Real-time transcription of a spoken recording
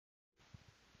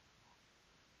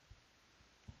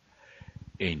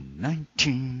In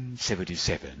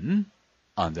 1977,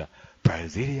 on the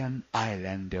Brazilian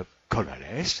island of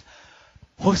Corares,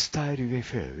 hostile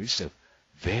UFOs of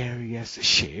various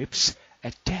shapes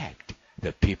attacked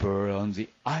the people on the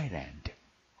island.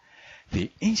 The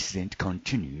incident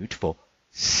continued for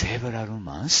several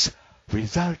months,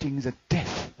 resulting in the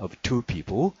death of 2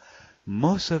 people,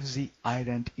 most of the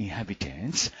island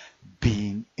inhabitants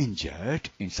being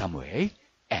injured in some way,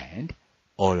 and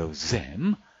all of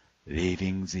them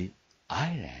leaving the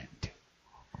island.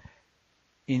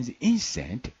 In the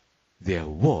incident, there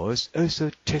was also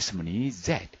testimony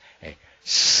that a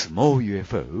small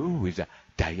UFO with a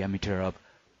diameter of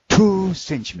 2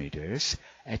 centimeters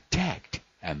attacked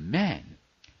a man.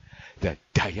 The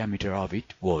diameter of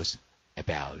it was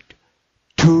about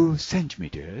 2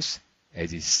 centimeters,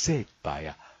 as is said by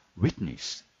a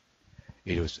witness.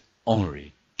 It was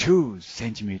only 2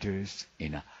 centimeters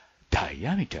in a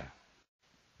diameter.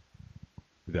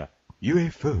 The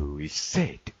UFO is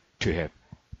said to have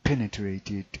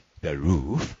penetrated the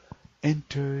roof,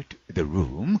 entered the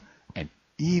room, and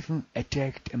even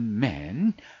attacked a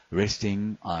man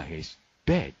resting on his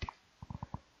bed.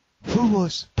 Who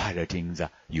was piloting the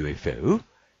UFO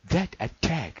that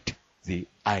attacked the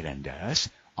islanders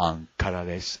on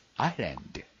Corares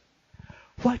Island?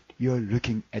 What you're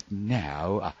looking at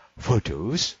now are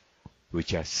photos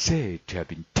which are said to have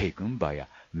been taken by a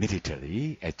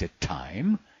military at the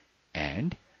time,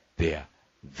 and they are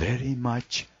very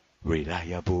much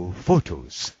reliable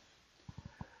photos.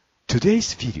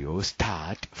 Today's video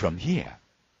starts from here.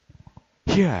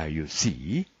 Here you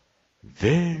see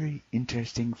very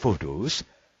interesting photos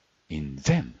in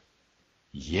them.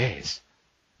 Yes,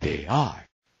 they are.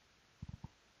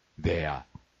 They are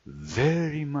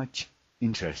very much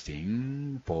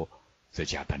interesting for the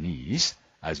Japanese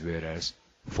as well as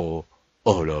for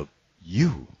all of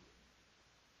you.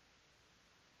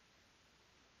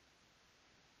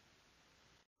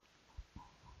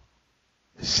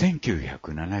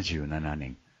 1977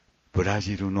年、ブラ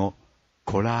ジルの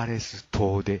コラレス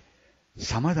島で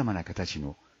様々な形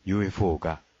の UFO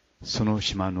がその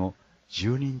島の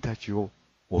住人たちを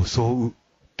襲う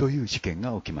という事件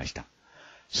が起きました。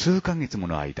数ヶ月も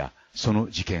の間、そ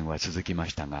の事件は続きま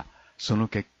したが、その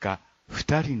結果、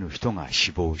2人の人が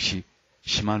死亡し、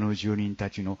島の住人た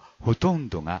ちのほとん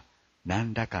どが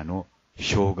何らかの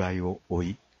障害を負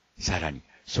い、さらに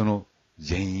その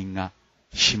全員が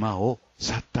島を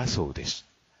去ったそうです。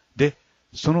で、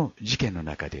その事件の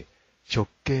中で直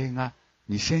径が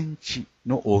2センチ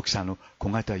の大きさの小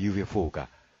型 UFO が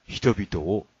人々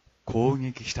を攻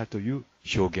撃したという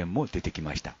証言も出てき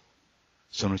ました。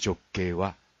その直径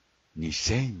は2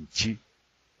センチ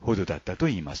ほどだったと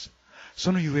言います。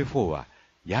その UFO は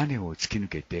屋根を突き抜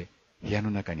けて部屋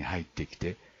の中に入ってき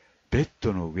て、ベッ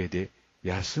ドの上で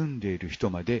休んでいる人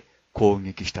まで攻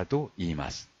撃したと言い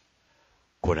ます。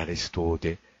コラレス島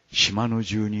で島の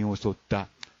住人を襲った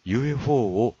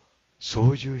UFO を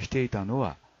操縦していたの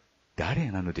は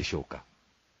誰なのでしょうか。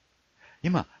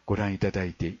今ご覧いただ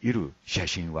いている写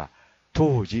真は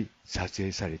当時撮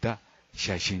影された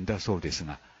写真だそうです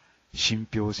が、信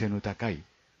憑性の高い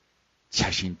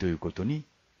写真ということに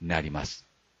なります。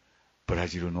ブラ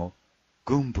ジルの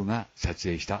軍部が撮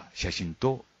影した写真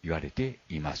と言われて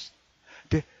います。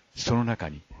で、その中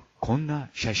にこんな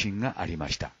写真がありま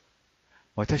した。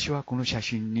私はこの写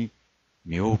真に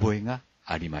見覚えが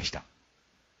ありました。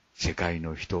世界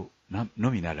の人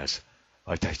のみならず、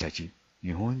私たち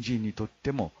日本人にとっ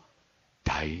ても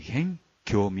大変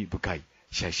興味深い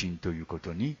写真というこ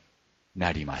とに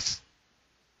なります。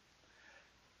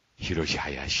Hiroshi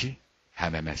Hayashi,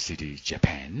 Hamama City,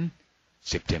 Japan,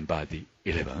 September the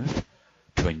 11th,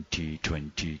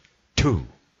 2022.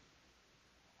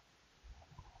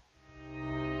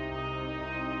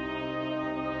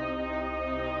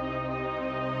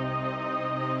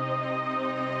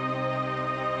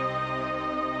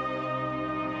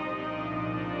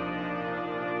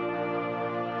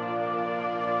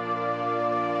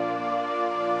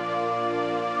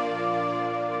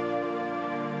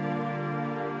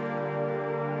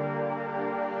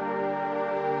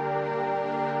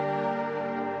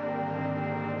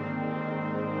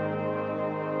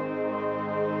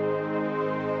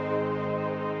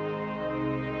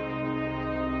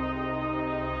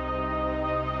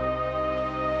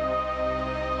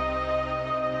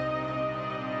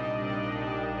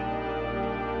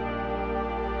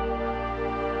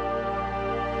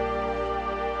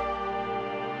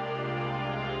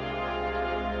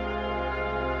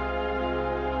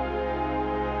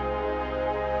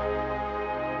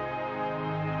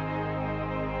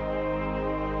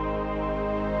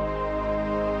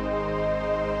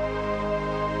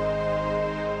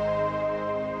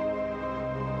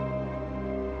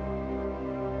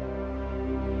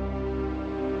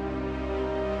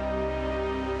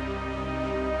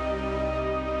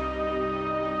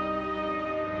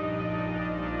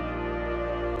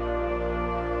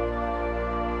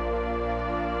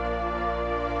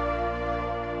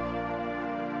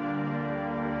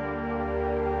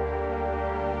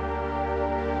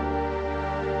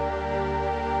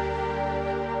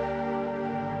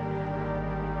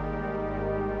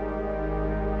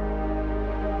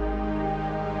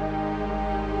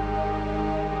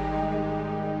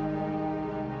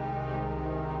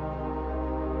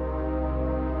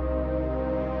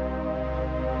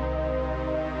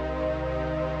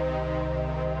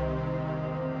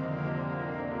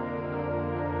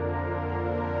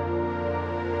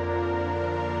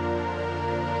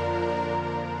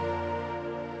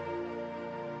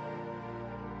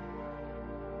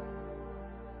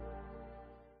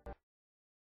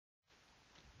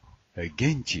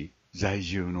 現地在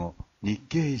住の日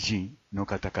系人の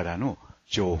方からの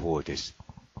情報です。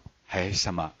林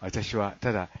様、私は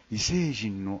ただ異星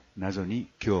人の謎に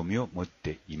興味を持っ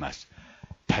ています。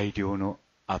大量の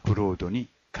アップロードに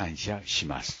感謝し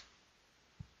ます。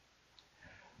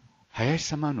林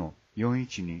様の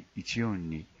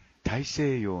41214大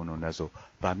西洋の謎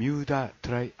バミューダ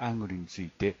トライアングルについ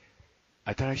て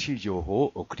新しい情報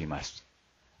を送ります。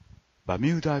バミ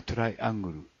ューダトライアン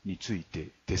グルについて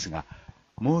ですが、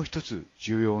もう一つ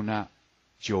重要な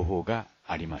情報が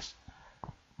あります。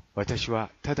私は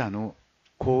ただの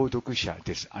購読者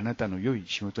です。あなたの良い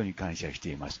仕事に感謝して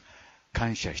います。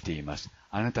感謝しています。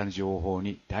あなたの情報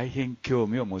に大変興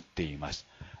味を持っています。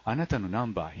あなたのナ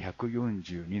ンバー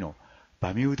142の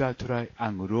バミューダトライア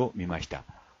ングルを見ました。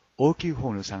大きい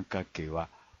方の三角形は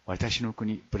私の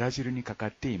国ブラジルにかか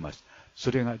っています。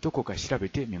それがどこか調べ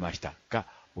てみましたが、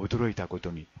驚いたこ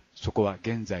とに、そこは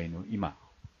現在の今、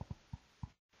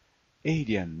エイ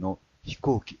リアンの飛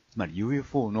行機、つまり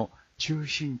UFO の中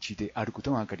心地であるこ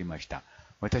とが分かりました。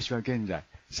私は現在、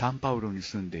サンパウロに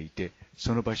住んでいて、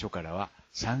その場所からは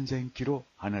3000キロ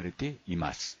離れてい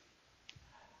ます。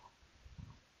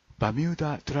バミュー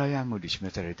ダトライアングルで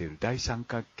示されている大三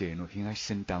角形の東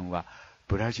先端は、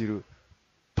ブラジル・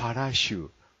パラ州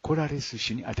コラレス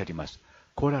市にあたります。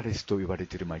コラレスと呼ばれ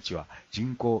ている町は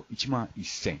人口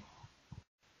11000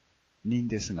人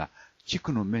ですが、地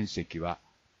区の面積は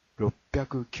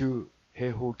609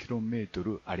平方キロメート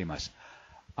ルあります。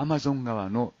アマゾン川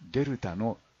のデルタ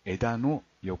の枝の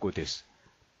横です。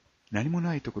何も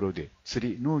ないところで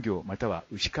釣り、農業または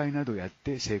牛飼いなどやっ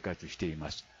て生活してい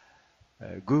ます。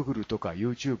Google とか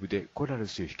YouTube でコラレ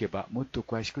スを引けばもっと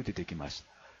詳しく出てきます。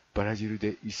ブラジル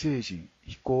で異星人、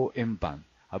飛行円盤、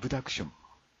アブダクション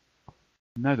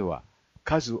などは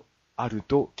数ある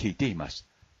と聞いています。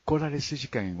コラレス事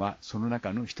件はその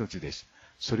中の一つです。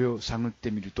それを探っ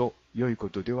てみると良いこ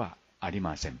とではあり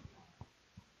ません。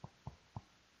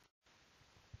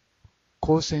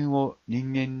光線を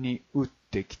人間に撃っ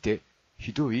てきて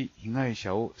ひどい被害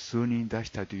者を数人出し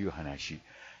たという話。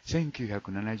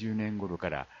1970年頃か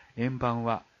ら円盤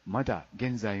はまだ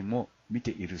現在も見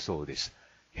ているそうです。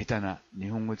下手な日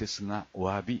本語ですがお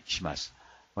詫びします。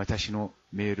私の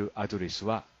メールアドレス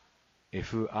は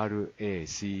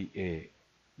fraca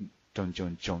ちょんちょ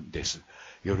んちょんです。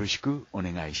よろしくお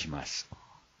願いします。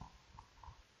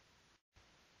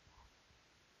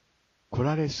コ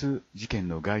ラレス事件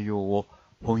の概要を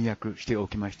翻訳してお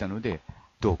きましたので、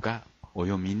どうかお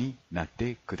読みになっ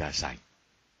てください。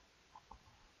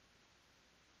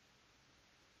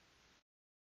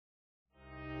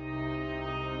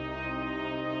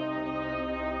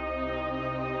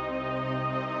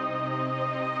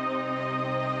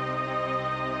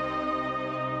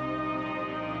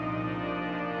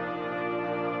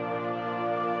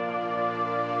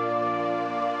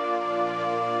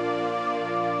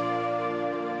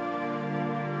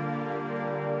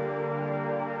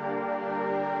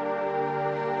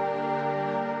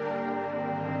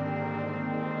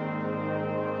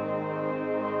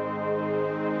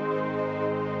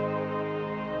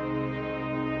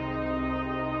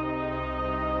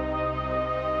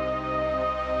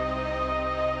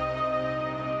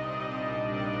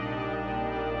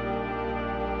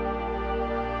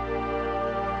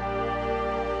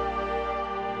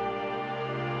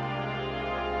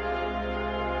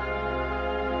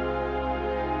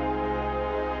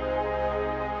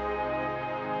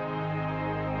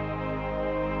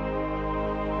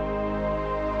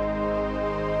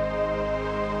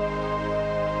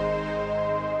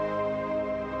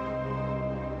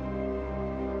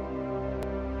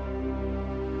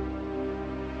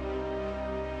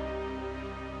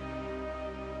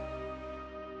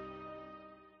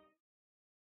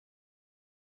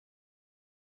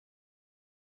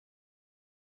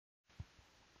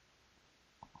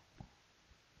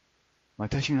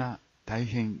私が大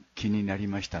変気になり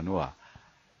ましたのは、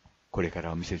これか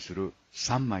らお見せする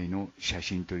3枚の写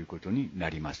真ということにな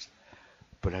ります。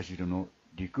ブラジルの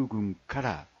陸軍か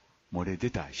ら漏れ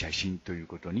出た写真という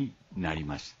ことになり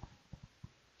ます。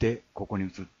で、ここに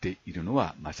写っているの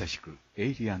はまさしくエ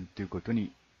イリアンということ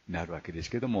になるわけです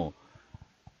けども、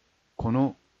こ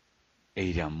のエ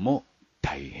イリアンも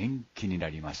大変気にな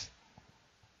ります。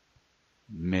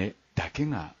目だけ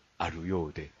があるよ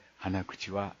うで、鼻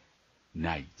口は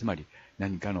ない。つまり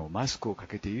何かのマスクをか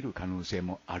けている可能性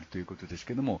もあるということです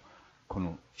けども、こ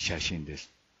の写真で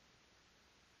す。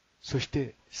そし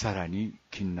てさらに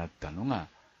気になったのが、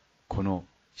この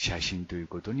写真という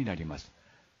ことになります。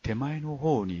手前の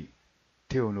方に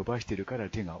手を伸ばしているから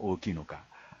手が大きいのか、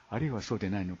あるいはそうで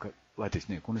ないのかはです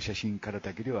ね、この写真から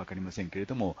だけでは分かりませんけれ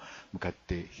ども、向かっ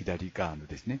て左側の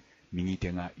ですね、右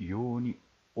手が異様に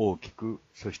大きく、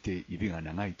そして指が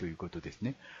長いということです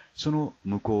ね。その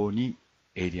向こうに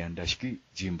エイリアンらしき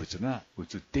人物が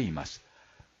映っています。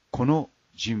この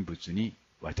人物に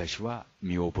私は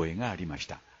見覚えがありまし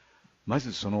た。ま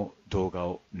ずその動画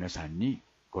を皆さんに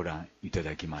ご覧いた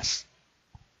だきます。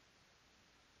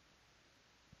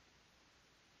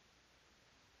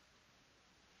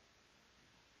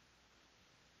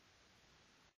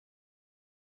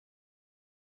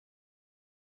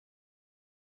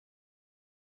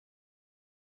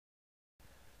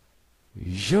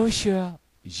Joshua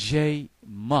J.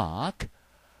 Mark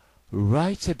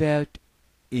writes about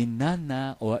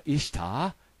Inanna or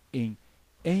Ishtar in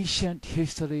Ancient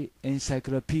History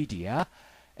Encyclopedia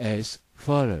as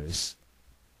follows.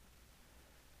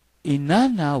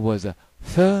 Inanna was a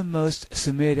foremost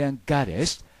Sumerian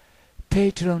goddess,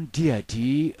 patron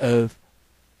deity of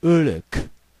Uruk.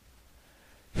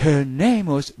 Her name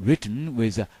was written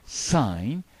with a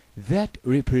sign that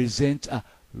represents a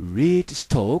reed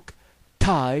stalk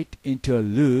tied into a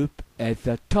loop at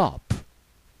the top.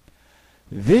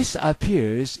 This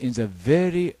appears in the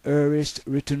very earliest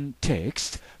written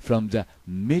text from the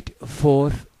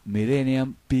mid-4th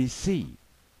millennium BC.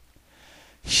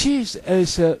 She is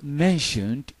also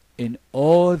mentioned in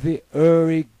all the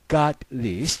early god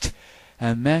lists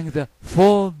among the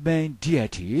 4 main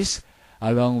deities,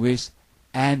 along with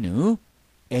Anu,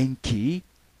 Enki,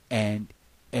 and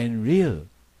Enlil.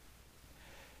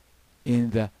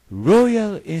 In the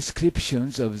royal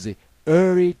inscriptions of the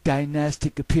early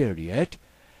dynastic period,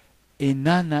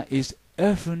 Inanna is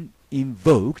often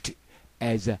invoked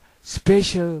as a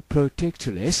special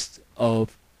protectress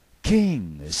of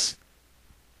kings.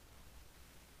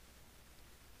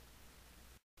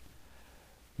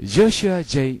 ジョシュア・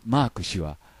 J. マーク氏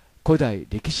は古代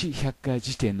歴史百科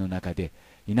事典の中で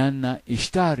イナンナ・イ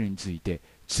シュタールについて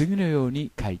次のよう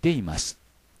に書いています。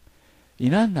イ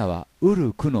ナンナはウ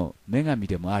ルクの女神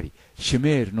でもあり、シュ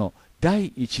メールの第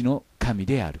一の神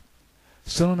である。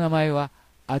その名前は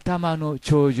頭の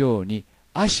頂上に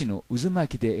足の渦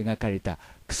巻きで描かれた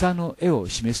草の絵を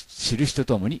示す印と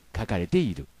ともに書かれて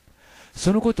いる。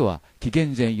そのことは紀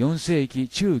元前4世紀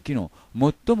中期の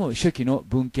最も初期の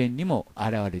文献にも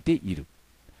現れている。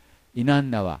イナン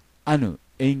ナはアヌ、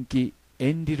エンキ、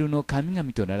エンリルの神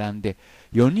々と並んで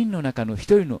4人の中の1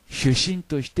人の主神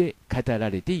として語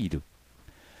られている。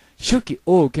初期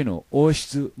王家の王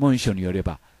室文書によれ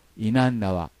ば、イナン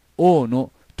ナは王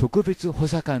の特別補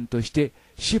佐官として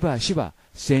しばしば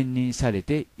選任され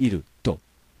ていると。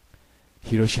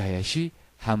Hiroshi Hayashi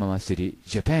浜祭り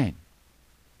ジャパン。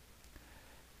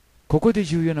ここで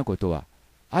重要なことは、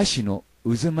足の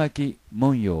渦巻き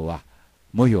模様は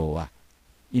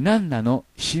イナンナの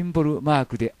シンボルマー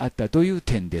クであったという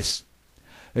点です。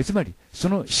つまり、そ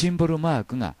のシンボルマー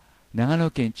クが長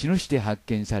野県茅野市で発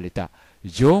見された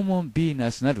縄文ヴィー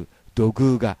ナスなる土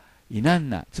偶がイナン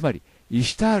ナ、つまりイ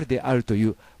シュタールであるとい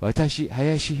う私、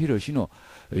林博の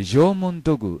縄文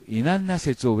土偶イナンナ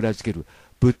説を裏付ける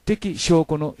物的証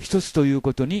拠の一つという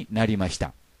ことになりまし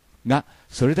た。が、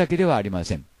それだけではありま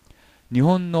せん。日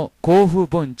本の甲府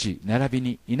盆地並び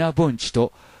に稲盆地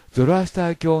とゾロアスタ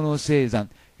ー教の聖山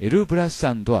エルブラス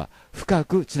山とは深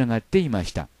くつながっていま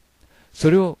した。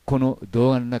それをこの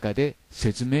動画の中で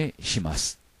説明しま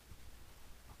す。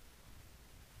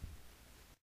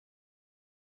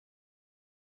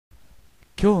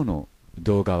今日の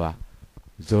動画は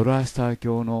ゾロアスター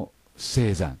教の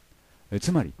聖山、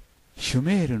つまりシュ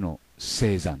メールの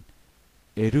聖山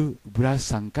エルブラス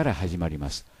山から始まり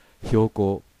ます。標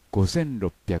高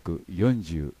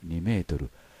5642メート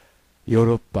ル、ヨー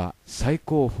ロッパ最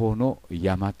高峰の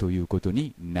山ということ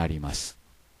になります。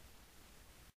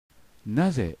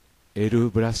なぜエ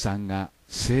ルブラス山が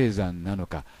聖山なの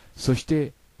か、そし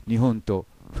て日本と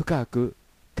深く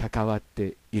関わっ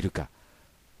ているか、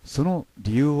その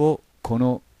理由をこ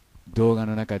の動画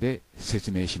の中で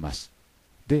説明します。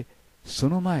で、そ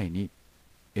の前に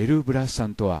エルブラス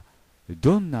山とは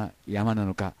どんな山な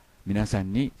のか皆さ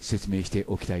んに説明して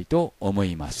おきたいと思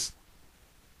います。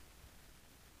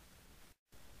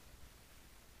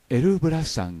エルブラ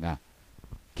ス山が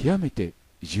極めて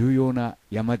重要な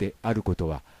山であること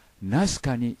はナス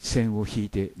カに線を引い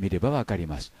てみればわかり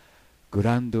ます。グ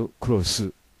ランドクロ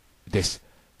スです。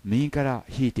右から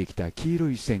引いてきた黄色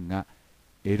い線が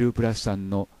エルブラス山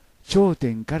の頂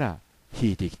点から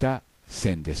引いてきた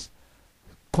線です。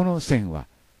この線は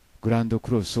グランド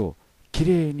クロスをき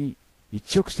れいに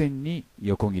一直線に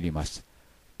横切ります。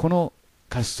この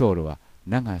滑走路は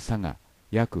長さが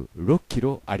約6キ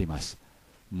ロあります。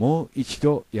もう一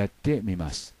度やってみ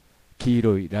ます。黄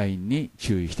色いラインに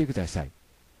注意してください。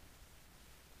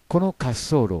この滑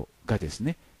走路がです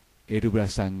ね、エルブラ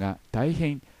ス山が大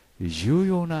変重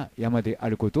要な山であ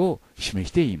ることを示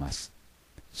しています。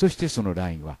そしてその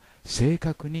ラインは正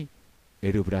確に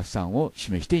エルブラス山を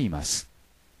示しています。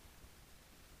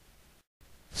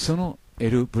そのエ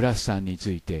ルブラス山に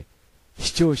ついて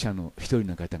視聴者の一人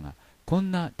の方がこ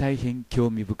んな大変興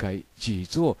味深い事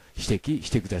実を指摘し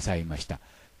てくださいました。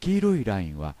黄色いライ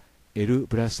ンはエル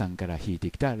ブラス山から引い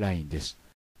てきたラインです。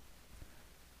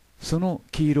その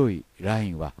黄色いライ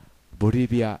ンはボリ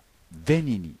ビア・ベ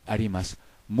ニにあります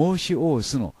モーシオー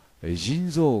スの腎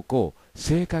臓湖を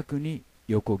正確に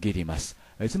横切ります。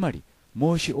つまり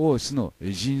モーシオースの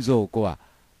腎臓湖は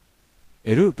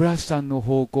エルブラス山の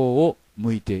方向を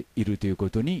向いているというこ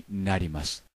とになりま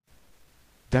す。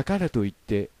だからといっ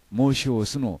てモーシオー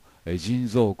スの腎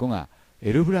臓湖が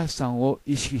エルブラス山を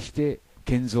意識して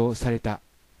建造された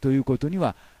ということに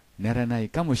はならない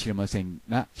かもしれません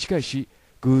が、しかし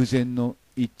偶然の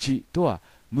一致とは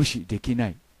無視できな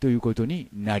いということに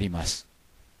なります。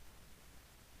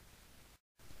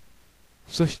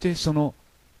そしてその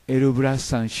エルブラス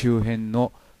山周辺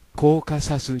のコーカ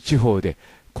サス地方で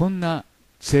こんな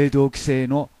青銅器製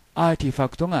のアーティファ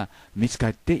クトが見つか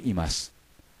っています。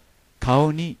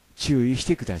顔に注意し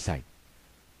てください。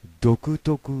独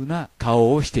特な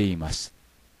顔をしています。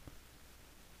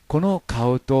この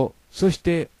顔とそし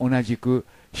て同じく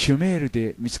シュメール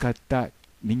で見つかった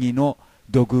右の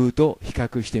土偶と比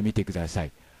較してみてくださ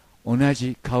い。同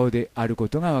じ顔であるこ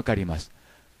とがわかります。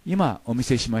今お見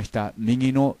せしました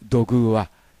右の土偶は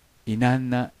イナン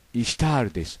ナ・イシュター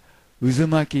ルです。渦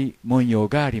巻き文様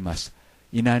があります。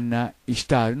イナンナ・イシュ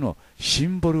タールのシ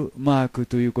ンボルマーク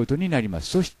ということになります。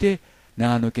そして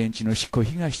長野県知の四股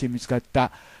東で見つかっ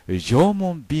た縄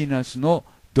文ヴィーナスの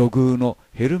土偶の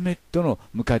ヘルメットの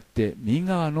向かって右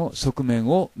側の側面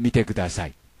を見てくださ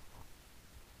い。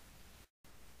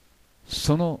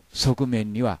その側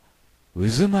面には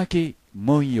渦巻き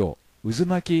文様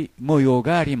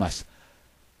があります。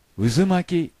渦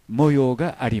巻き模様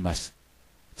があります。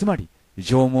つまり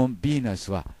縄文ヴィーナ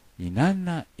スはイナン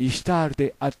ナ・イシュタール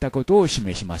であったことを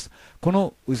示します。こ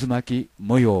の渦巻き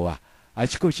模様はあ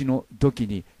ちこちの土器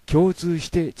に共通し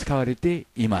て使われて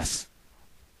います。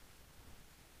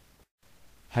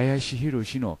林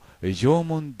博の縄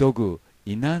文土偶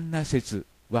イナンナ説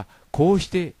はこうし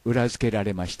て裏付けら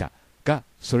れましたが、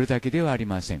それだけではあり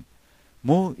ません。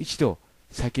もう一度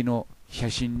先の写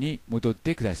真に戻っ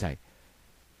てください。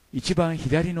一番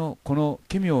左のこの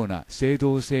奇妙な青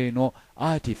銅製の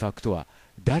アーティファクトは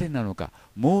誰なのか、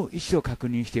もう一度確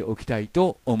認しておきたい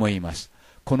と思います。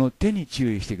この手に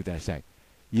注意してください。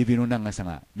指の長さ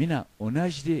が皆同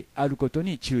じであること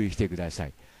に注意してくださ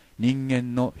い。人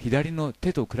間の左の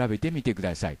手と比べてみてく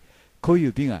ださい。小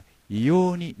指が異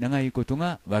様に長いこと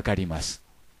がわかります。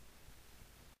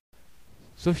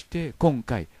そして今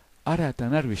回新た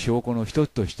なる証拠の一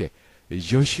つとして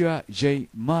ジョシュア・ J.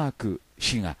 マーク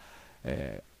氏が、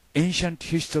Ancient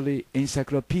History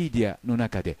Encyclopedia の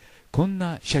中でこん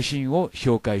な写真を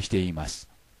紹介しています。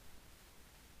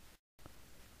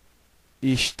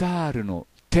イシュタールの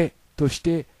手とし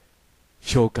て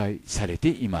紹介されて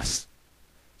います。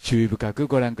注意深く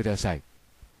ご覧ください。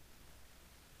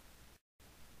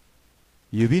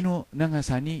指の長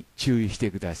さに注意し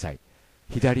てください。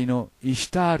左のイシ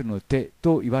ュタールの手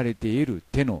と言われている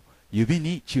手の指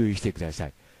に注意してくださ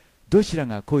い。どちら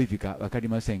が小指か分かり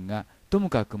ませんが、とも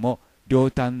かくも両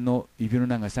端の指の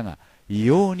長さが異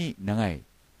様に長い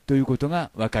ということ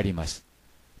が分かります。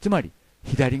つまり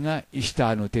左がイシュタ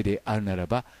ールの手であるなら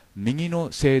ば、右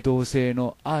の青銅製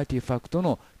のアーティファクト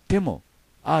の手も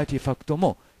アーティファクト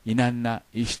もイナンナ・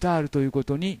イシュタールというこ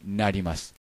とになりま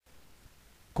す。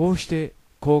こうして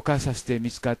硬化させて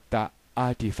見つかったア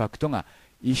ーティファクトが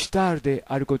イシュタールで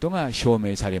あることが証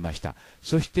明されました。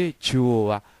そして中央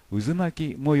は渦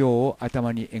巻き模様を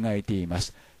頭に描いていま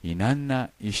す。イナンナ・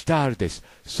イシュタールです。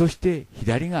そして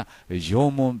左が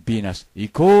縄文ヴィーナスイ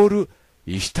コール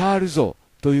イシュタール像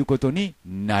ということに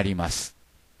なります。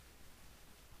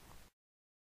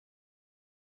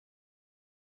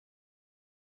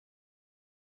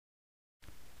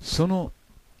その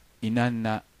イナン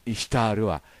ナ・イシュタール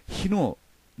は日の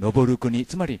昇る国、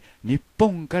つまり日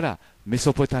本からメ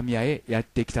ソポタミアへやっ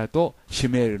てきたとシュ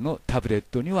メールのタブレッ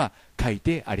トには書い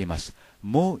てあります。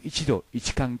もう一度位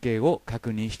置関係を確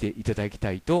認していただき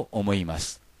たいと思いま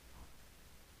す。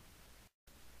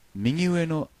右上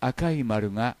の赤い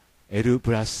丸がエル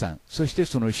ブラス山、そして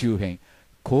その周辺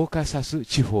コーカサス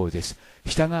地方です。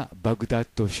下がバグダッ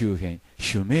ド周辺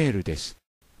シュメールです。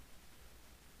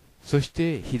そし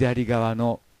て左側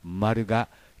の丸が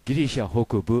ギリシャ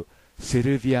北部セ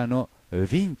ルビアの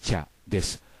ビンチャで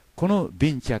す。この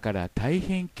ビンチャから大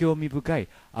変興味深い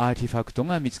アーティファクト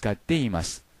が見つかっていま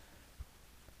す。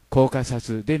コーカサ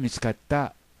スで見つかっ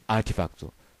たアーティファク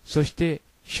ト、そして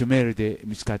シュメールで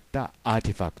見つかったアーテ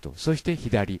ィファクト、そして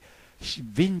左、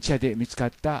ビンチャで見つか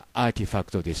ったアーティファ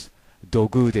クトです。土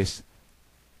偶です。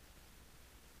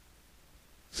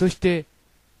そして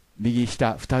右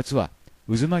下2つは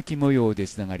渦巻き模様で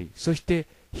つながり、そして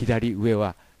左上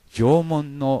は縄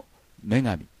文の女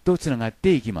神とつながっ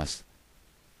ていきます。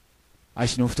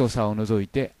足の太さを除い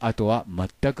てあとは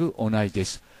全く同じで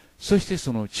す。そして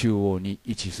その中央に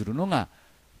位置するのが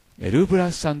エルブ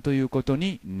ラスさんということ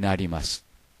になります。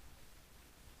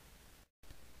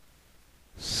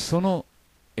その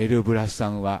エルブラスさ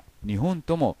んは日本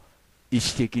とも意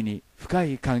思的に深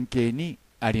い関係に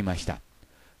ありました。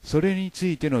それにつ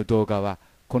いての動画は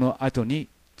この後に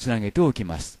つなげておき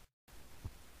ます。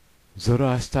ゾ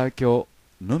ロアスター教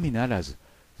のみならず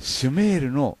シュメー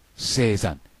ルの聖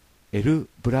山エル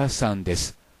ブラスさんで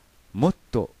す。もっ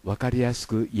とわかりやす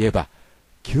く言えば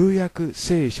旧約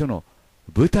聖書の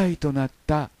舞台となっ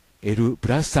たエルブ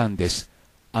ラスさんです。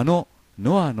ノ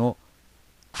アの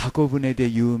箱舟で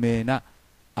有名な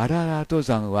アララート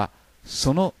山は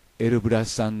そのエルブラ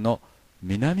ス山の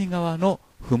南側の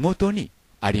ふもとに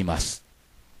あります。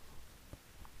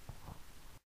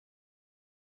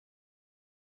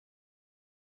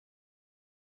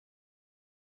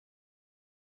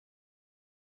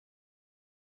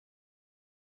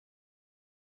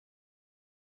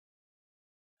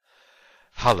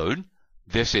Hello,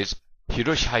 this is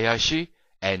Hiroshi Hayashi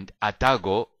and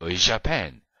Atago,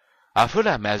 Japan. A full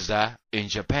master in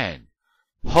Japan.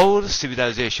 Whole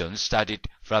civilization started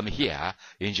from here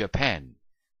in Japan.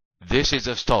 This is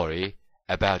a story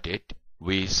about it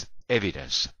with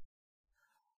evidence.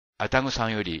 アタグさ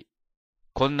んより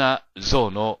こんな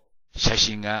像の写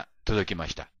真が届きま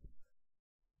した。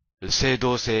青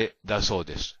銅製だそう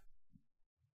です。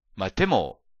手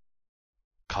も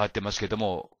変わってますけど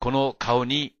も、この顔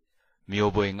に見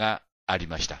覚えがあり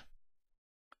ました。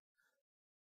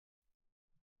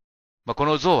こ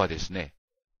の像はですね、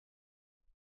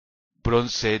ブロン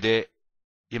ズ製で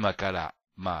今から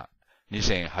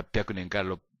2800年か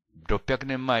ら600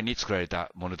年前に作られ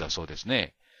たものだそうです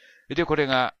ね。で、これ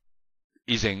が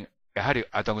以前、やはり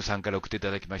アタグさんから送っていた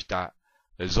だきました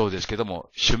像ですけども、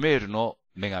シュメールの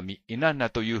女神イナンナ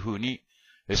というふうに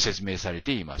説明され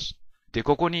ています。で、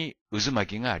ここに渦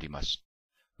巻きがあります。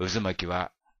渦巻き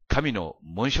は神の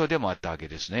紋章でもあったわけ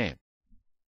ですね。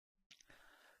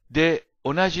で、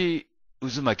同じ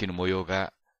渦巻きの模様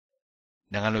が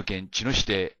長野県茅野市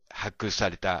で発掘さ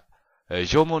れた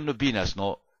縄文のヴィーナス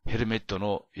のヘルメット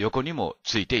の横にも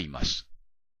ついています。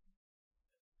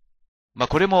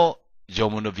これも縄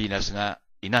文のヴィーナスが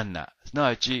イナンナ、すな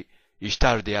わちイシュ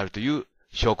タールであるという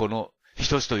証拠の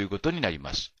一つということになり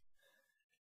ます。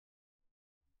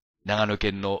長野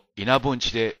県の稲盆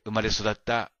地で生まれ育っ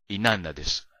たイナンナで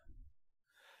す。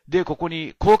で、ここ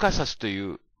にコーカサスとい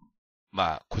う、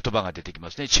言葉が出てきま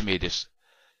すね。地名です。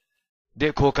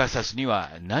で、コーカサスに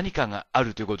は何かがあ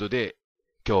るということで、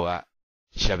今日は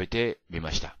調べてみ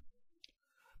ました。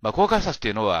コーカサスと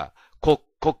いうのは、黒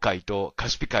海とカ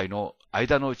スピ海の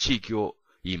間の地域を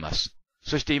言います。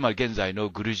そして今現在の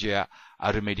グルジア、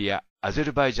アルメリア、アゼ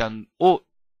ルバイジャン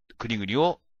国々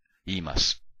を言いま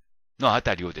す。のあ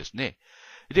たりをですね。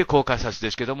で、コーカサス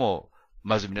ですけども、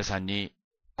まず皆さんに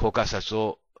コーカサス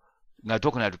が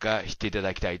どこにあるか知っていた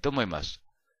だきたいと思います。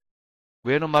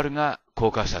上の丸がコ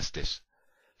ーカサスです。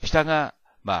下が、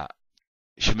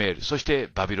シュメール、そして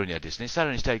バビロニアですね。さ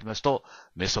らに下へ行きますと、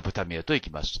メソポタミアと行き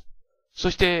ます。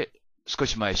そして、少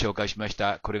し前紹介しまし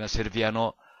た、これがセルビア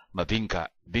の、ビン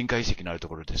カ遺跡のあると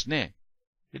ころですね。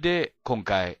で、今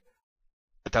回、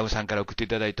タグさんから送ってい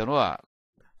ただいたのは、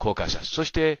コーカサス、そし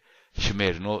て、シュメ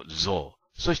ールの像、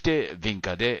そしてビン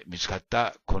カで見つかっ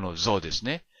たこの像です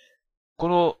ね。こ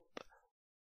の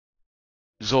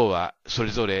像はそ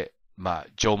れぞれ、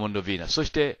縄文のヴィーナス、そし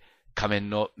て仮面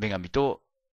の女神と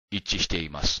一致してい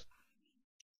ます。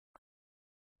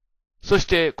そし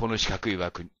てこの四角い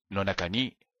枠の中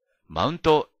にマウン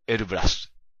トエルブラ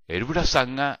ス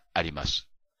山があります。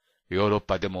ヨーロッ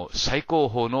パでも最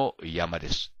高峰の山で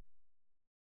す。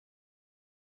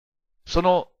そ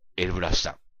のエルブラス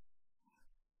山。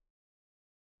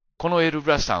このエルブ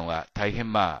ラス山は大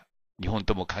変日本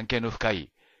とも関係の深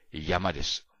い山で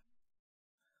す。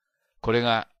これ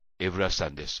がエルブラス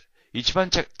山です。一番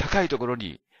高いところ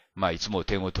に、いつも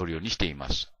点を取るようにしていま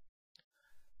す。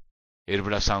エル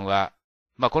ブラス山は、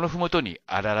このふもとに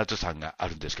アララト山があ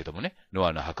るんですけどもね、ノ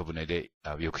アの箱舟で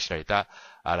よく知られた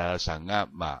アララト山が、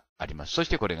あります。そし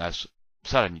てこれが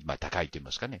さらに高いと言い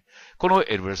ますかね。この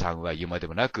エルブラさんは言うまで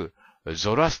もなく、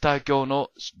ゾラスター教の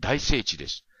大聖地で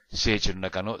す。聖地の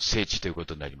中の聖地というこ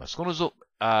とになります。この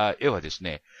絵はです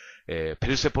ね、ペ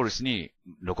ルセポリスに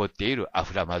残っているア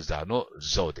フラマズダーの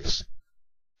像です。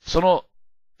その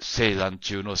聖山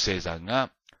中の聖山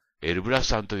がエルブラス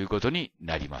山ということに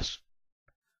なります。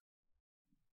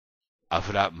ア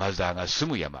フラマズダーが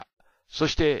住む山、そ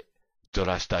してゾ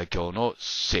ラスター教の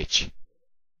聖地、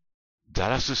ザ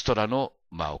ラスストラの、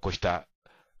起こした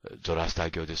ゾラスタ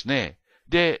ー教ですね。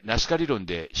で、ナスカ理論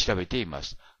で調べていま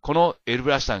す。このエルブ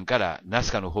ラス山からナ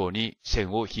スカの方に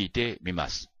線を引いてみま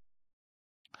す。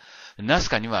ナス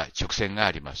カには直線が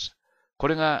あります。こ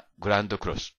れがグランドク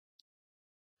ロス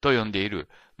と呼んでいる、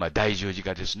大十字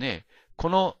架ですね。こ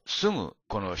のすぐ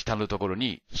この下のところ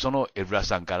にそのエルブラ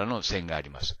ス山からの線があり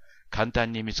ます。簡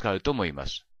単に見つかると思いま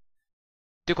す。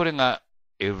で、これが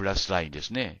エルブラスラインで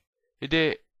すね。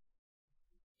で、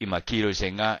今黄色い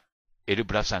線がエル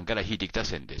ブラス山から引いてきた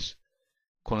線です。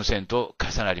この線と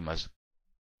重なります。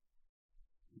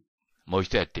もう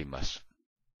一度やってみます。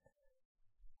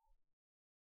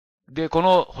で、こ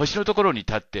の星のところに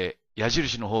立って矢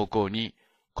印の方向に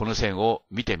この線を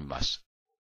見てみます。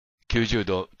90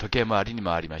度時計回りに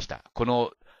回りました。こ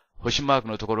の星マーク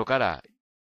のところから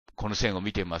この線を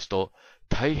見てみますと、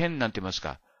大変なんて言います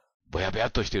か、ぼやぼや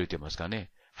っとしていると言いますかね、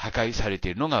破壊されて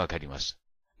いるのがわかります。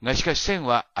が、しかし線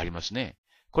はありますね。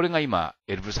これが今、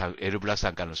エルブラス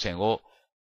山からの線を、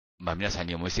皆さん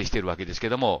にお見せしているわけですけ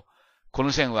ども、こ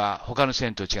の線は他の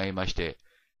線と違いまして、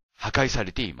破壊さ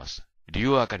れています。理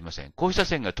由はわかりません。こうした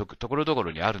線がところどこ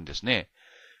ろにあるんですね。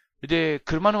で、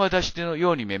車の輪しの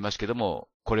ように見えますけども、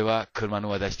これは車の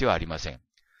輪ではありません。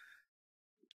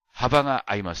幅が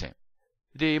合いません。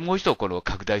で、もう一度この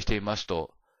拡大してみます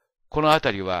と、このあ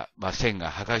たりは、線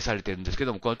が破壊されているんですけ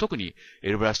ども、この特に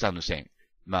エルブラス山の線、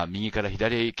右から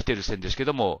左へ来ている線ですけ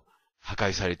ども、破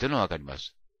壊されているのがわかりま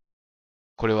す。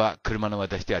これは車の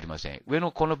私ではありません。上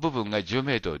のこの部分が10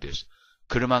メートルです。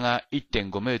車が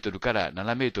 1.5 メートルから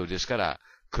7メートルですから、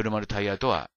車のタイヤと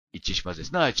は一致しません。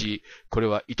すなわち、これ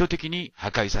は意図的に破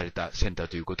壊された線だ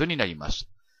ということになります。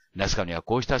ナスカには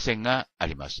こうした線があ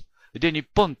ります。で、日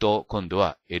本と今度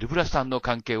はエルブラス山の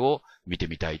関係を見て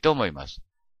みたいと思います。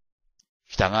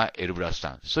下がエルブラス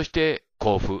山、そして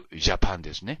甲府ジャパン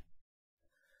ですね。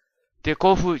で、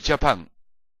甲府ジャパン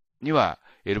には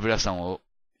エルブラス山を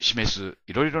示す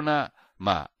いろいろな、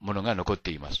ものが残っ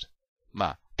ています。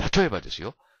例えばです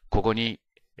よ、ここに、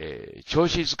銚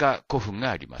子塚古墳が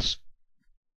あります。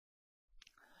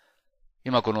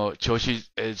今この銚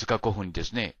子塚古墳にで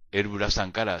すね、エルブラス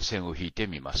山から線を引いて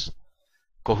みます。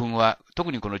古墳は、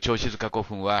特にこの銚子塚古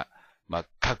墳は、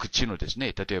各地のです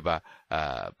ね、例えば、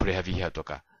プレハビヒアと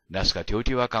か、ナスカテオ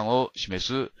ティワカンを示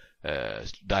す、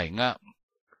ラインが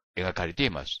描かれてい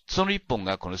ます。その一本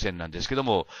がこの線なんですけど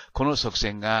も、この側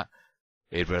線が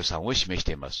エルブラス山を示し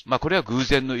ています。これは偶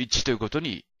然の一致ということ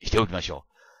にしておきましょ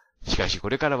う。しかしこ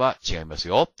れからは違います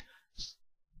よ。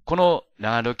この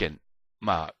長野県、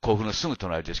甲府のすぐ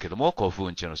隣ですけども、甲府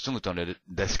運町のすぐ隣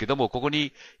ですけども、ここ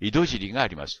に井戸尻があ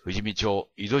ります。富士見町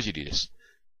井戸尻です。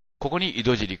ここに井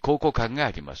戸尻考古館が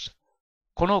あります。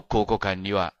この考古館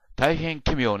には大変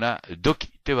奇妙な土器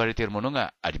と言われているもの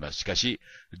があります。しかし、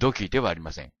土器ではあり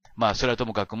ません。それはと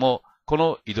もかくも、こ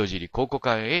の井戸尻考古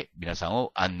館へ皆さん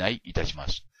を案内いたしま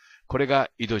す。これが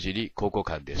井戸尻考古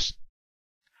館です。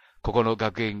ここの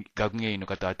学芸員の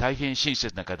方は大変親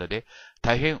切な方で、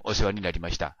大変お世話になりま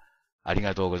した。あり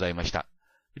がとうございました。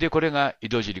で、これが井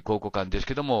戸尻考古館です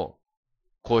けども、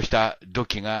こうした土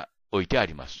器が置いてあ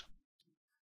ります。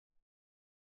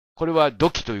これは土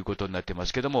器ということになってま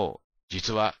すけども、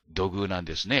実は土偶なん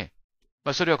ですね。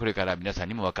それはこれから皆さん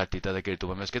にも分かっていただけると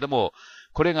思いますけども、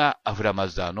これがアフラマ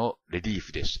ズダーのレリー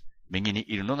フです。右に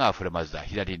いるのがアフラマズダー、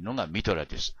左にいるのがミトラ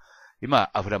です。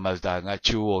今、アフラマズダーが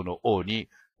中央の王に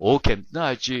王権、すな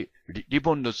わちリ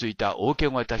ボンのついた王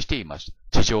権を渡しています。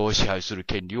地上を支配する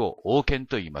権利を王権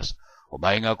と言います。お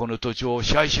前がこの土地を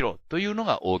支配しろというの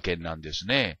が王権なんです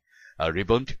ね。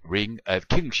Ribbon Ring of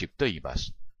Kingship と言いま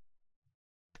す。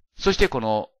そしてこ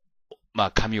の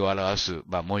神を表す、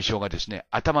紋章がですね、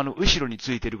頭の後ろに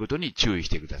ついていることに注意し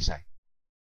てください。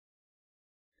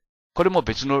これも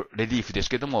別のレリーフです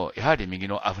けども、やはり右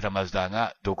のアフラマズダー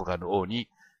がどこかの王に、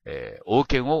王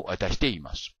権を渡してい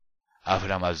ます。アフ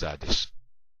ラマズダーです。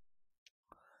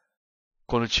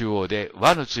この中央で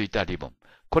輪のついたリボン。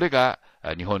これが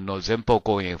日本の前方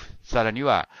後円墳、さらに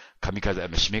は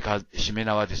しめ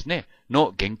縄ですね、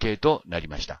の原型となり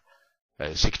ました。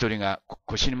関取が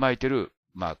腰に巻いている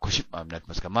なんて言い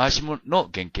ますか、回し物の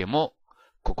原型も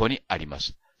ここにありま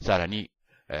す。さらに、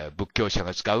仏教者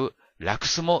が使うラク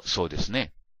スもそうです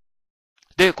ね。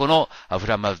で、このアフ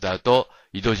ラマズダーと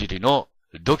井戸尻の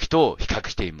土器と比較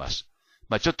しています。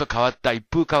ちょっと変わった、一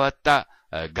風変わった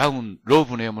ガウン、ロー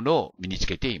ブのようなものを身につ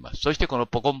けています。そしてこの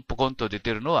ポコンポコンと出て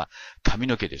いるのは髪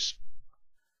の毛です。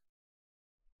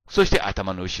そして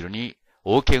頭の後ろに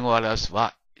王権を表す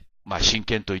は、神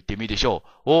権と言ってもいいでしょ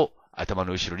う、を頭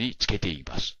の後ろにつけてい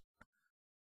ます。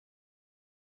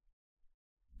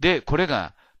で、これ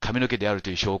が髪の毛である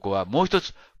という証拠はもう一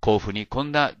つ、甲府にこ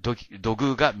んな土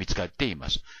偶が見つかっていま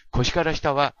す。腰から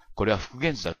下は、これは復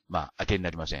元図だ。当てにな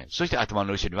りません。そして頭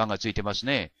の後ろに輪がついてます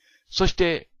ね。そし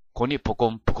て、ここにポコ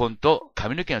ンポコンと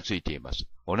髪の毛がついています。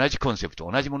同じコンセプ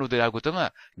ト、同じものであること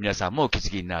が皆さんもお気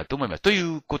づきになると思います。とい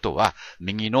うことは、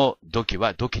右の土器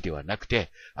は土器ではなく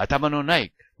て、頭のな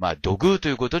い、土偶と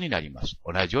いうことになります。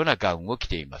同じようなガウンを着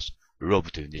ています。ロー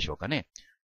ブというんでしょうかね。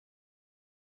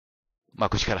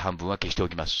口から半分は消してお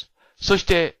きます。そし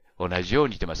て、同じよう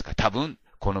にしてますが、多分、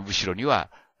この後ろには、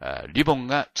リボン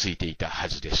がついていたは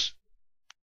ずです。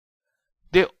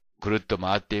で、くるっと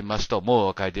回っていますと、もうお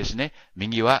分かりですね。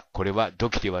右は、これは土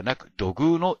器ではなく、土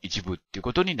偶の一部っていう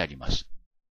ことになります。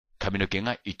髪の毛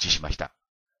が一致しました。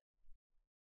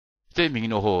で、右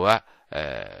の方は、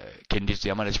県立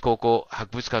山梨高校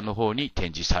博物館の方に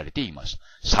展示されています。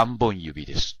三本指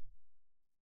です。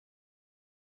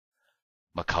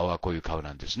顔はこういう顔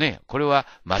なんですね。これは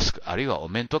マスクあるいはお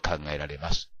面と考えられ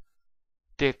ます。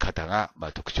で、肩が、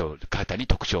肩に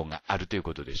特徴があるという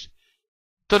ことです。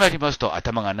となりますと、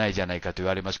頭がないじゃないかと言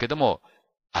われますけども、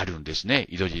あるんですね。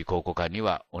井戸尻考古館に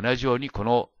は同じようにこ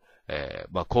の、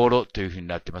香炉というふうに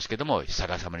なってますけども、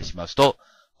逆さまにしますと、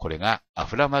これがア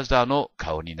フラマズダーの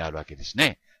顔になるわけです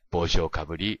ね。帽子をか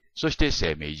ぶり、そして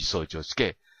生命維持装置をつ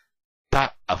け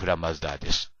たアフラマズダーで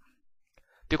す。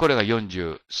で、これが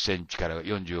40センチから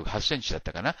48センチだっ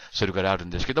たかな。それからあるん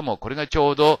ですけども、これがち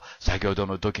ょうど先ほど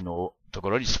の土器のとこ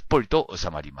ろにすっぽりと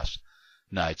収まります。す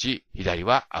なわち、左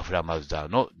はアフラマズダ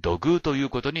ーの土偶という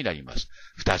ことになります。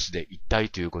二つで一体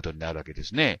ということになるわけで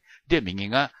すね。で、右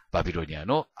がバビロニア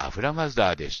のアフラマズ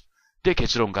ダーです。で、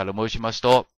結論から申します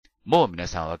と、もう皆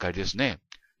さんお分かりですね。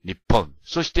日本、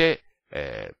そして、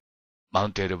マウ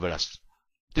ンテンエルブラス。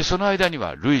で、その間に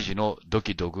は類似の土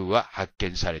器土偶は発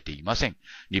見されていません。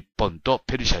日本と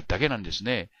ペルシャだけなんです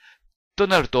ね。と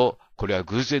なると、これは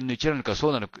偶然の一致なのかそ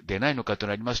うなのでないのかと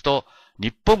なりますと、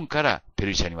日本からペ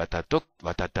ルシャに渡っ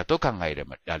たと考え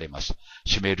られます。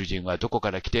シュメール人はどこ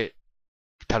から来て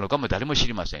たのかも誰も知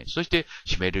りません。そして、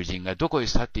シュメール人がどこへ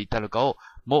去っていったのかを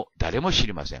も誰も知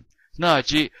りません。すなわ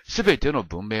ち、すべての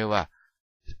文明は、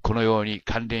このように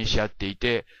関連し合ってい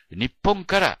て、日本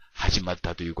から始まっ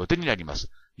たということになります。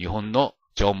日本の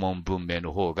縄文文明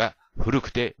の方が古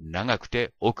くて長く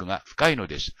て奥が深いの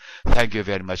です。Thank you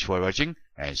very much for watching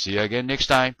and see you again next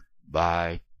time.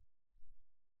 Bye.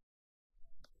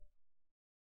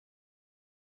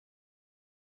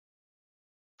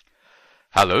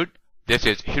 Hello, this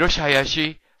is Hiroshi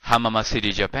Hayashi, Hamama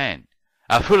City, Japan.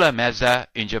 Afula Mazda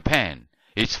in Japan.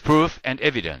 It's proof and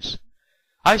evidence.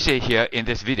 I say here in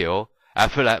this video,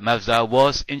 Afula Mazda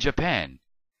was in Japan.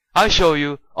 I show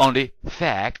you only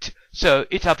fact, so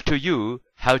it's up to you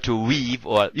how to weave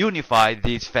or unify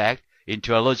these facts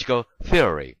into a logical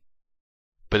theory.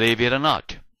 Believe it or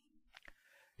not.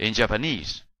 In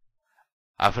Japanese,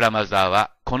 アフラマズダー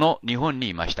はこの日本に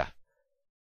いました。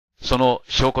その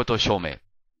証拠と証明。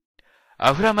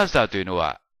アフラマズダーというの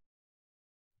は、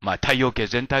太陽系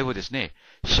全体をですね、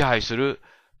支配する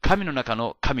神の中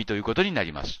の神ということにな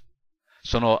ります。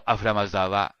そのアフラマズダー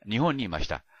は日本にいまし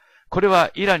た。これ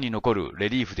はイランに残るレ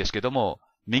リーフですけども、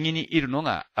右にいるの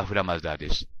がアフラマズダーで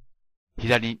す。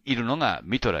左にいるのが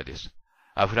ミトラです。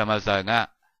アフラマズダー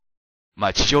が、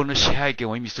地上の支配権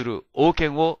を意味する王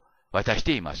権を渡し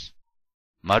ています。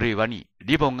丸い輪に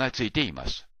リボンがついていま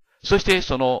す。そして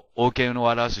その王権を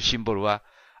表すシンボルは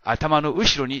頭の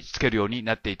後ろにつけるように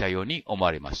なっていたように思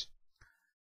われます。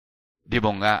リ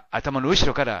ボンが頭の後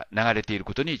ろから流れている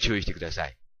ことに注意してくださ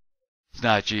い。す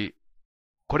なわち、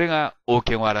これが王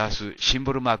権を表すシン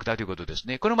ボルマークだということです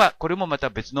ね。これもまた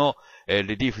別のレ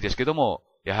リーフですけども、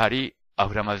やはりア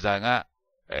フラマズダーが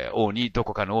ど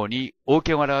こかの王に王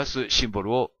権を表すシンボ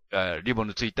ルを、リボン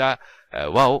のついた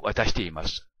輪を渡していま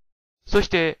す。そし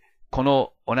て、こ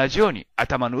の同じように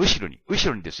頭の後ろに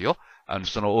ですよ、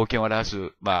その王権を表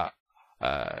す、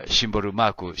シンボル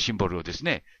をです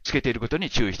ね、つけていることに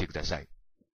注意してください。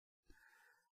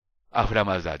アフラ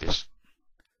マズダーです。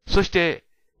そして、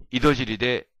井戸尻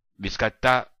で見つかっ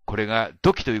た、これが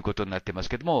土器ということになっています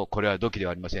けども、これは土器で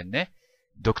はありませんね。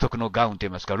独特のガウンといい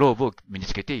ますか、ローブを身に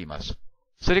つけています。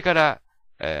それから、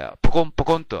ポコンポ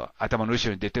コンと頭の後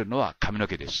ろに出ているのは髪の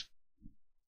毛です。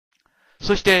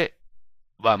そして、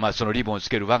は、そのリボンをつ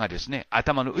ける輪がですね、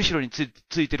頭の後ろにつ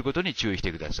いていることに注意し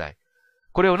てください。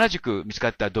これ同じく見つか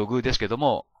った土偶ですけど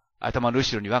も、頭の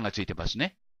後ろに輪がついてます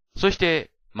ね。そし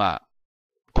て、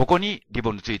ここにリ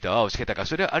ボンのついた輪をつけたか、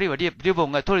それはあるいはリボ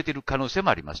ンが取れている可能性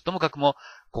もあります。ともかくも、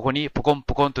ここにポコン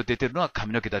ポコンと出ているのは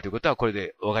髪の毛だということは、これ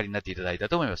でお分かりになっていただいた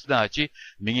と思います。すなわち、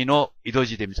右の井戸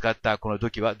地で見つかったこの土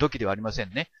器は、土器ではありませ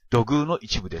んね。土偶の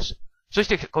一部です。そし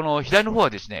て、この左の方は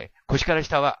ですね、腰から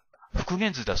下は復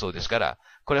元図だそうですから、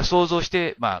これは想像し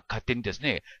て、勝手にです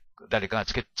ね、誰かが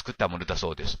作ったものだ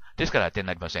そうです。ですから当てに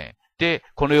なりません。で、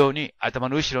このように頭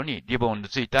の後ろにリボンの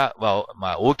ついた輪を、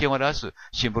王権を表す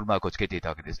シンボルマークをつけていた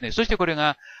わけですね。そしてこれ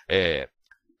が、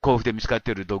甲府で見つかっ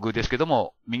ている土偶ですけど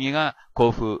も、右が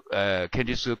甲府、県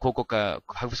立考古科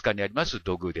博物館にあります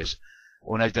土偶です。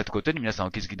同じだということに皆さん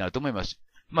お気づきになると思います。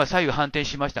左右反転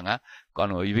しましたが、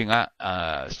指が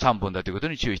3本だということ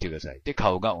に注意してください。で、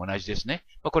顔が同じですね。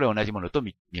これは同じものと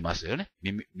見ますよね。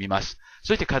見ます。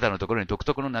そして肩のところに独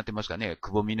特のなってますかね、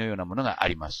くぼみのようなものがあ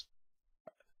ります。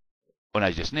同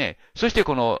じですね。そして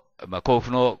この、甲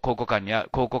府の考古館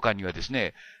にはです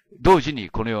ね、同時に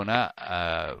このよう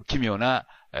な、奇妙な、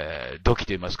土器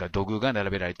といいますか、土偶が並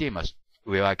べられています。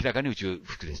上は明らかに宇宙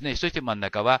服ですね。そして真ん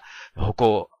中は歩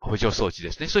行補助装置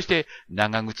ですね。そして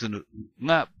長靴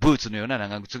が、ブーツのような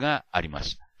長靴がありま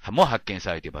す。も発見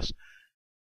されています。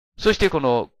そしてこ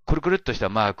のくるくるっとした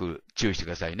マーク注意してく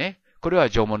ださいね。これは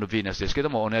縄文のヴィーナスですけ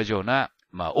ども、同じような、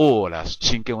王を表す、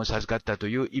神権を授かったと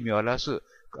いう意味を表す、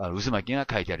渦巻きが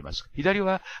書いてあります。左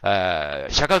は、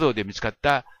釈迦堂で見つかっ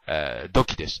た、土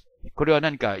器です。これは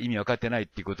何か意味分かってないっ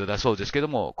ていうことだそうですけど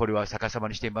も、これは逆さま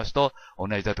にしてみますと、同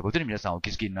じだということに皆さんお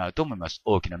気づきになると思います。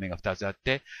大きな目が2つあっ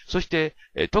て、そして、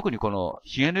特にこの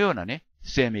髭のようなね、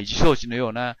生命維持装置のよ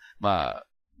うな、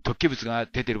突起物が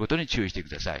出ていることに注意してく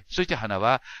ださい。そして鼻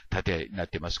は縦になっ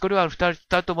ています。これは二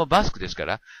つともマスクですか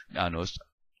ら、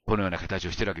このような形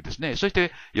をしているわけですね。そし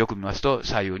て、よく見ますと、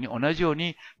左右に同じよう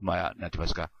に、なんて言いま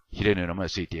すか、ヒレのようなものが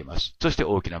ついています。そして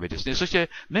大きな目ですね。そし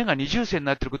て、目が二重線に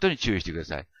なっていることに注意してくだ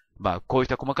さい。こうし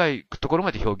た細かいところ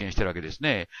まで表現しているわけです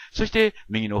ね。そして、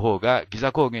右の方がギ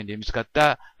ザ高原で見つかっ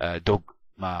た、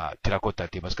テラコッタっ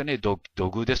て言いますかね、土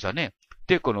偶ですわね。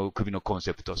で、この首のコン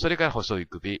セプト。それから細い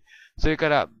首。それか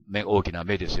ら大きな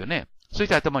目ですよね。そし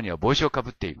て頭には帽子をか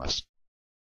ぶっています。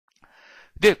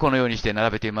で、このようにして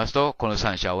並べてみますと、この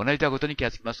三者は同じだことに気が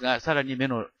つきますが、さらに目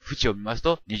の縁を見ます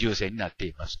と二重線になって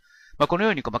います。この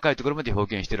ように細かいところまで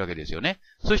表現しているわけですよね。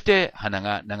そして、鼻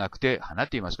が長くて、鼻っ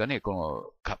て言いますかね、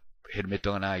このヘルメッ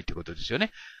トがないということですよ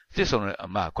ね。で、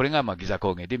これがギザ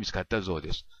高原で見つかった像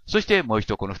です。そして、もう一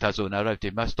度この二つを並べて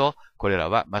みますと、これら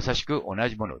はまさしく同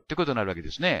じものってことになるわけ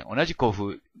ですね。同じ甲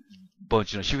府盆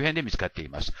地の周辺で見つかってい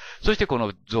ます。そしてこ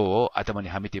の像を頭に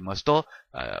はめてみますと、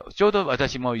ちょうど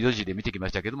私も井戸尻で見てきま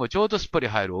したけども、ちょうどすっぽり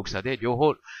入る大きさで、両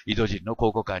方井戸尻の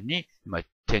考古館に今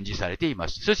展示されていま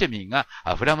す。そして右が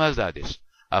アフラマズダーです。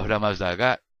アフラマズダ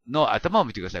ーの頭を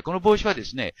見てください。この帽子はで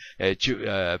すね、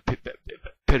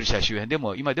ペルシャ周辺で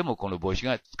も、今でもこの帽子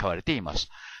が使われています。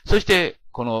そして、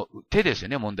この手ですよ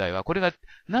ね、問題は。これが、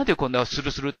なんでこんなス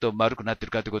ルスルっと丸くなって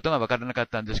るかということがわからなかっ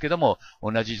たんですけども、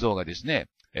同じ像がですね、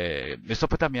メソ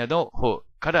ポタミアの方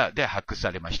からで発掘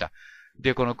されました。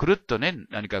で、このくるっとね、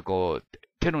何かこう、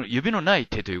指のない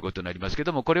手ということになりますけ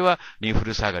ども、これはニンフ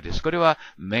ルサガです。これは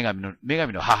女神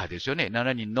の母ですよね。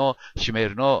7人のシュメー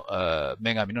ルの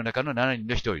女神の中の7人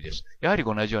の1人です。やはり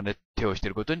同じような手をしてい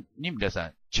ることに皆さ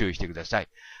ん注意してください。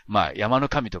山の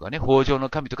神とかね、豊穣の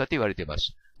神とかって言われていま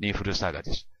す。ニンフルサガ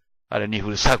です。あれはニン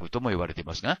フルサグとも言われてい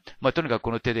ますが、とにかく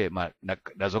この手で、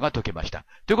謎が解けました。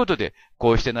ということで、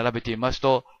こうして並べています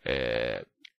と、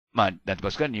なんて言い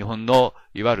ますか、日本の、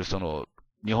いわゆる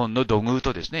日本の土偶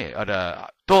とですね、そ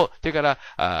れから、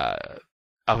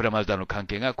アフラマズダの関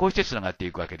係がこうして繋がって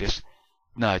いくわけです。す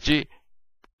なわち、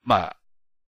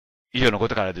以上のこ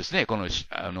とからですね、この、なんて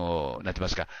言いま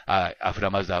すか、アフラ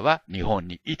マズダは日本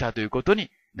にいたということに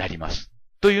なります。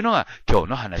というのが今日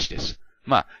の話です。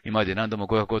今まで何度も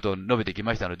こういうことを述べてき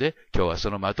ましたので、今日はそ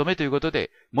のまとめということ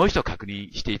で、もう一度確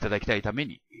認していただきたいため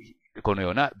に、この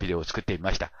ようなビデオを作ってみ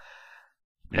ました。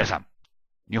皆さん、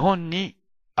日本に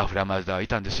アフラマズダはい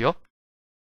たんですよ。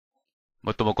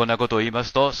もっともこんなことを言いま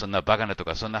すと、そんなバカなと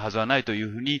かそんなはずはないという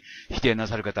ふうに否定な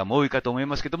さる方も多いかと思い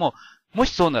ますけども、も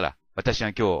しそうなら、私が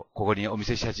今日ここにお見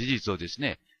せした事実をです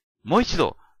ね、もう一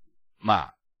度、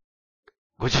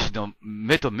ご自身の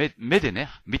目でね、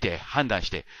見て判断し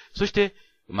て、そして、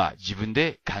自分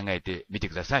で考えてみて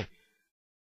ください。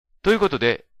ということ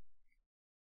で、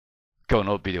今日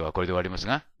のビデオはこれで終わります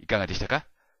が、いかがでしたか？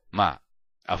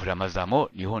アフラマズダも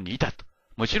日本にいたと。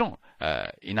もちろん、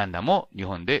イナンナも日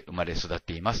本で生まれ育っ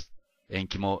ています。延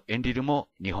期もエンリルも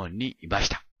日本にいまし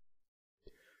た。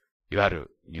いわゆ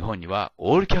る日本には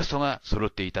オールキャストが揃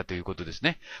っていたということです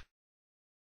ね。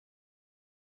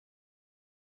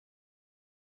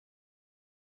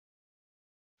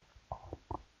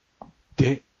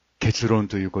で、結論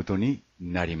ということに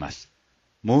なります。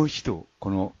もう一度、こ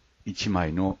の一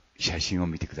枚の写真を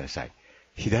見てください。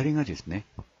左がですね、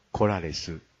コラレ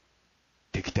ス、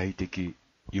敵対的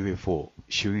UFO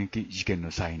襲撃事件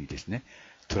の際にですね、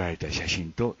撮られた写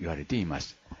真と言われていま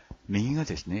す。右が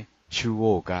ですね、中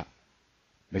央が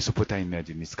メソポタミア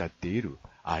で見つかっている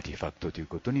アーティファクトという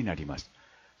ことになります。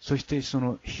そしてそ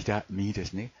の右で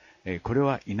すね、これ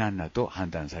はイナンナと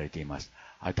判断されています。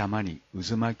頭に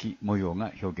渦巻き模様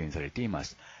が表現されていま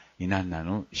す。イナンナ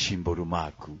のシンボルマ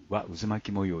ークは渦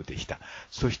巻き模様でした。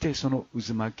そしてその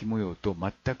渦巻き模様と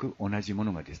全く同じも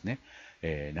のがですね、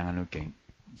長野県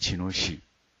茅野市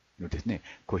のですね、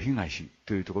小東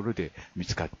というところで見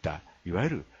つかった、いわゆ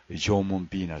る縄文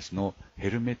ヴィーナスのヘ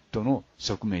ルメットの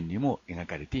側面にも描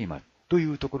かれています。とい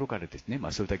うところからですね、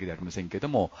それだけではありませんけれど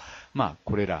も、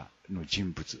これらの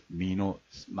人物、右の、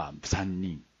3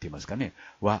人って言いますかね、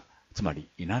は、つまり、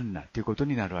イナンナということ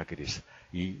になるわけです。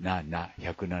イナナ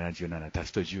177足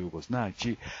すと15、すなわ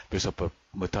ち、メソポ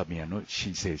タミアの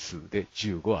神聖数で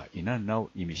15はイナンナを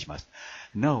意味します。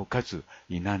なおかつ、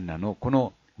イナンナのこ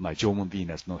の縄文ヴィー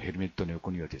ナスのヘルメットの横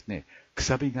にはですね、く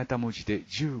さび型文字で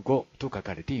15と書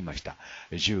かれていました。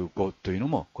15というの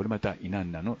も、これまたイナ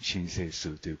ンナの神聖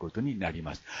数ということになり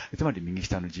ます。つまり右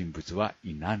下の人物は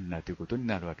イナンナということに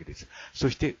なるわけです。そ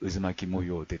して渦巻き模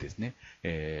様でですね、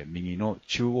右の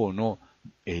中央の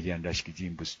エイリアンらしき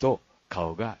人物と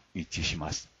顔が一致し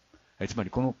ます。つまり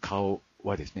この顔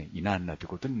はですね、イナンナという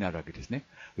ことになるわけですね。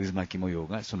渦巻き模様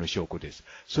がその証拠です。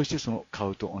そしてその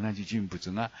顔と同じ人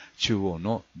物が中央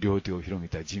の両手を広げ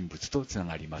た人物とつな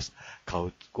がります。顔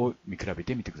を見比べ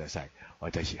てみてください。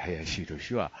私、林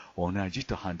博は同じ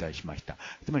と判断しました。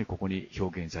つまりここに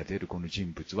表現されているこの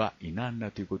人物はイナンナ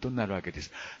ということになるわけで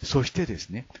す。そしてです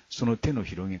ね、その手の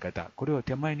広げ方、これは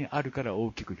手前にあるから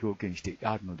大きく表現して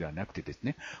あるのではなくてです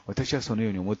ね、私はそのよ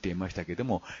うに思っていましたけれど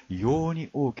も、異様に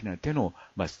大きな手の、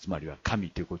つまりは神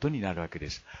ということになるわけで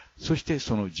す。そして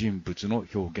その人物の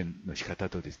表現の仕方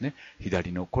とですね、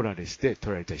左のコラレスで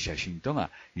撮られた写真と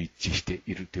が一致して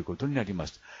いるということになりま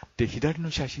す。で、左の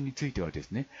写真についてはで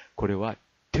すね、これは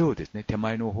手をですね、手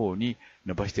前の方に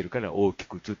伸ばしているから大き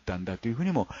く写ったんだというふう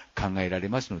にも考えられ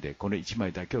ますので、この1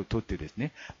枚だけを撮ってです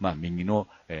ね、右の、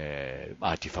ア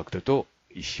ーティファクトと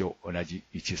一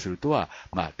致するとは、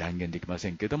断言できま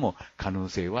せんけれども、可能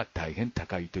性は大変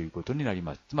高いということになり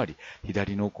ます。つまり、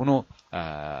左のこの、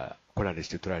コラレス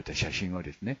で撮られた写真は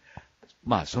ですね、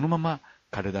そのまま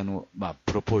体の、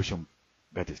プロポーション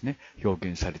がですね、表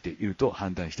現されていると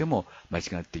判断しても間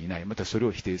違っていない。またそれ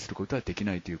を否定することはでき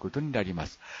ないということになりま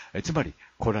す。つまり、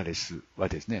コラレスは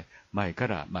ですね、前か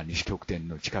ら、西極点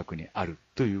の近くにある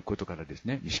ということからです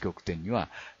ね、西極点には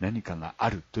何かがあ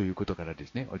るということからで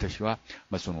すね、私は、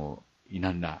その、イ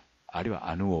ナンナ、あるいは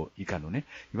アヌオ以下のね、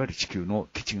いわゆる地球の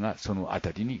基地がそのあ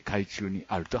たりに海中に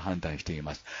あると判断してい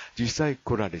ます。実際、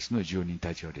コラレスの住人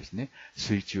たちはですね、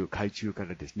水中、海中か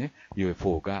らですね、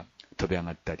UFO が飛び上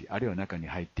がったり、あるいは中に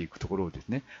入っていくところをです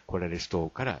ね、コラレス島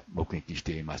から目撃し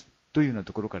ています。というような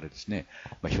ところからですね、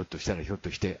ひょっとしたらひょっ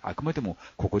として、あくまでも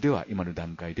ここでは、今の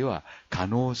段階では可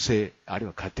能性、あるい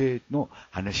は仮定の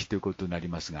話ということになり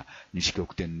ますが、西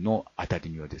極点のあたり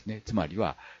にはですね、つまり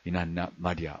はイナンナ・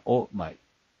マリアを、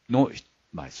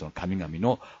その神々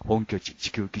の本拠地、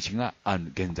地球基地がある、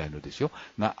現在のですよ、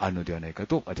があるのではないか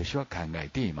と私は考え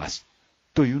ています。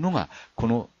というのが、こ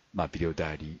の、ビデオダ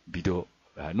イアリー、ビデオ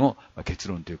の結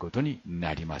論ということに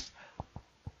なります。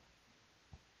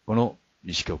この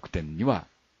西極点には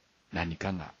何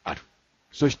かがある。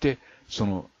そしてそ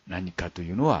の何かと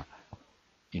いうのは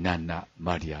イナンナ・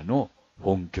マリアの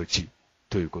本拠地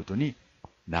ということに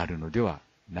なるのでは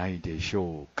ないでし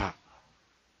ょうか。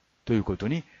ということ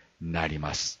になり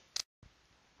ます。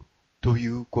とい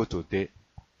うことで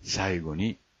最後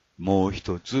にもう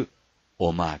一つ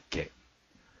おまけ。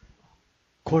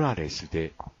コラレス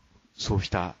でそうし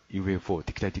た UFO、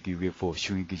敵対的 UFO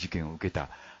襲撃事件を受けた、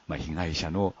被害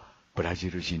者のブラジ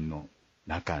ル人の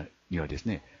中にはです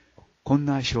ね、こん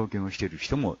な証言をしている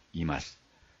人もいます。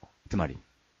つまり、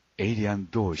エイリアン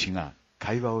同士が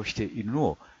会話をしているの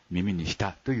を耳にし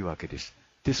たというわけです。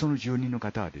で、その住人の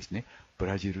方はですね、ブ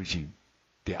ラジル人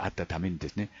であったためにで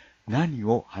すね、何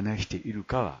を話している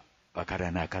かはわか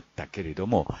らなかったけれど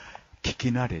も、聞き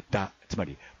慣れた、つま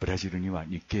りブラジルには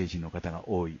日系人の方が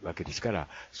多いわけですから、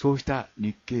そうした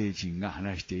日系人が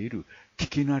話している聞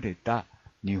き慣れた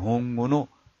日本語の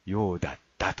ようだっ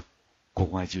たと。こ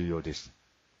こが重要です。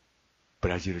ブ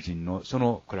ラジル人のそ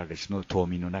のコラレスの島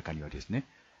民の中にはですね、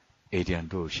エイリアン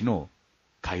同士の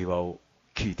会話を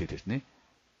聞いてですね、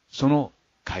その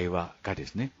会話がで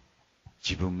すね、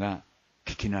自分が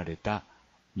聞き慣れた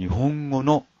日本語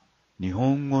の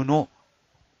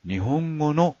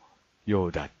よ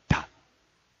うだった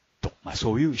と、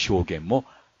そういう証言も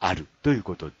あるという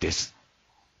ことです。